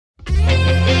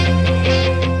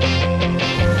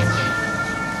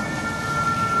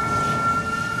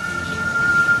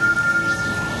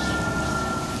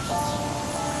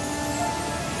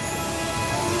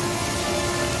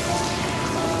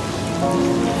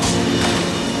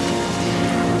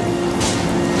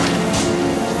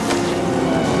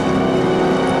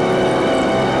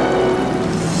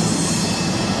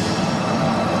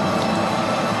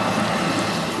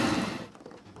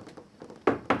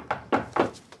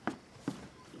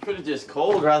Could have just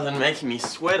called rather than making me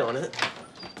sweat on it.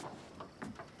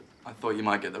 I thought you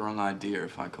might get the wrong idea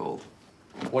if I called.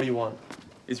 What do you want?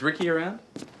 Is Rikki around?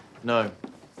 No.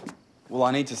 Well,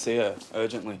 I need to see her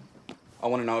urgently. I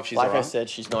want to know if she's alright. Like I said,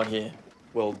 she's not here.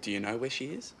 Well, do you know where she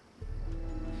is?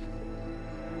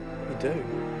 You do.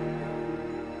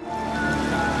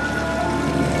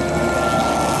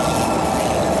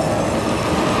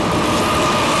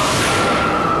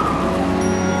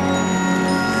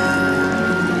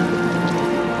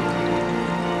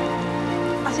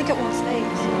 I think it wants these.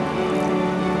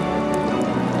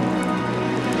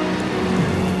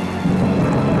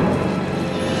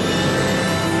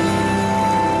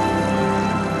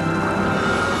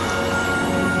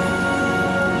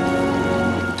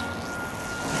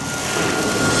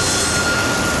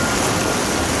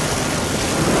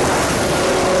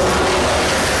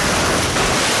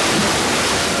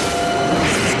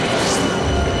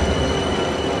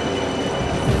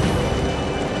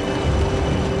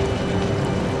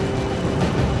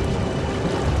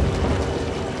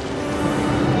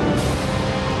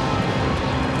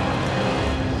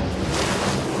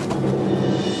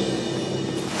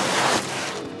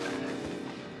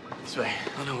 This way.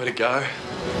 I know where to go.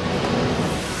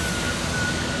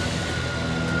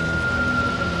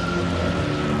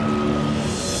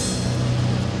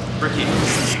 Rikki.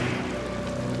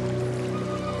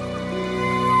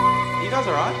 You guys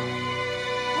alright?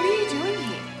 What are you doing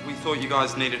here? We thought you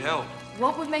guys needed help.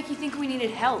 What would make you think we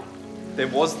needed help? There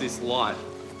was this light.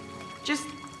 Just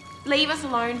leave us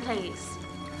alone, please.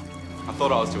 I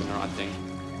thought I was doing the right thing.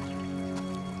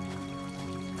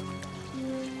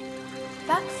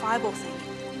 That fireball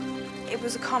thing, it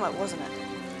was a comet, wasn't it?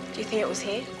 Do you think it was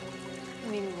here?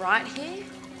 You mean right here?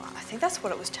 Well, I think that's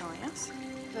what it was telling us.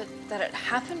 But that it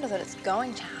happened or that it's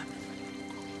going to happen?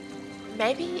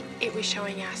 Maybe it was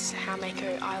showing us how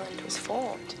Mako Island was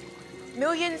formed.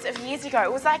 Millions of years ago.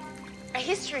 It was like a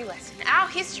history lesson, our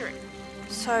history.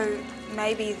 So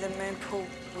maybe the moon pool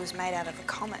was made out of a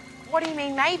comet. What do you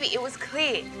mean maybe? It was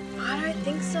clear. I don't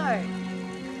think so.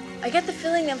 I get the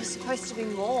feeling there was supposed to be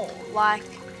more, like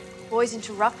boys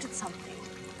interrupted something.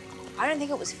 I don't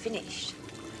think it was finished.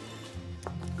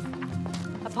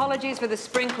 Apologies for the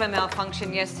sprinkler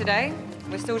malfunction yesterday.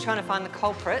 We're still trying to find the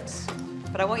culprits,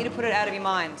 but I want you to put it out of your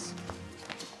minds.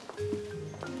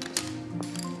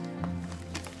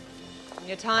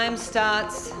 Your time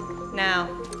starts now.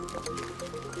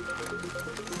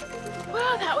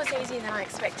 Well, that was easier than I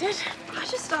expected. I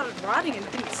just started writing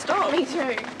and didn't stop. Me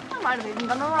too. I might have even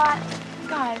done all right.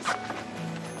 Guys,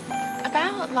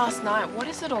 about last night, what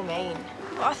does it all mean?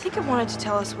 Well, I think it wanted to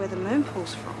tell us where the moon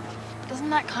pool's from. Doesn't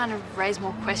that kind of raise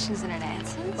more questions than it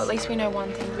answers? Well, at least we know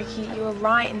one thing, Rikki. You were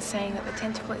right in saying that the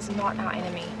tentacle is not our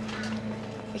enemy.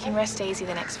 We can rest easy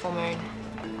the next full moon.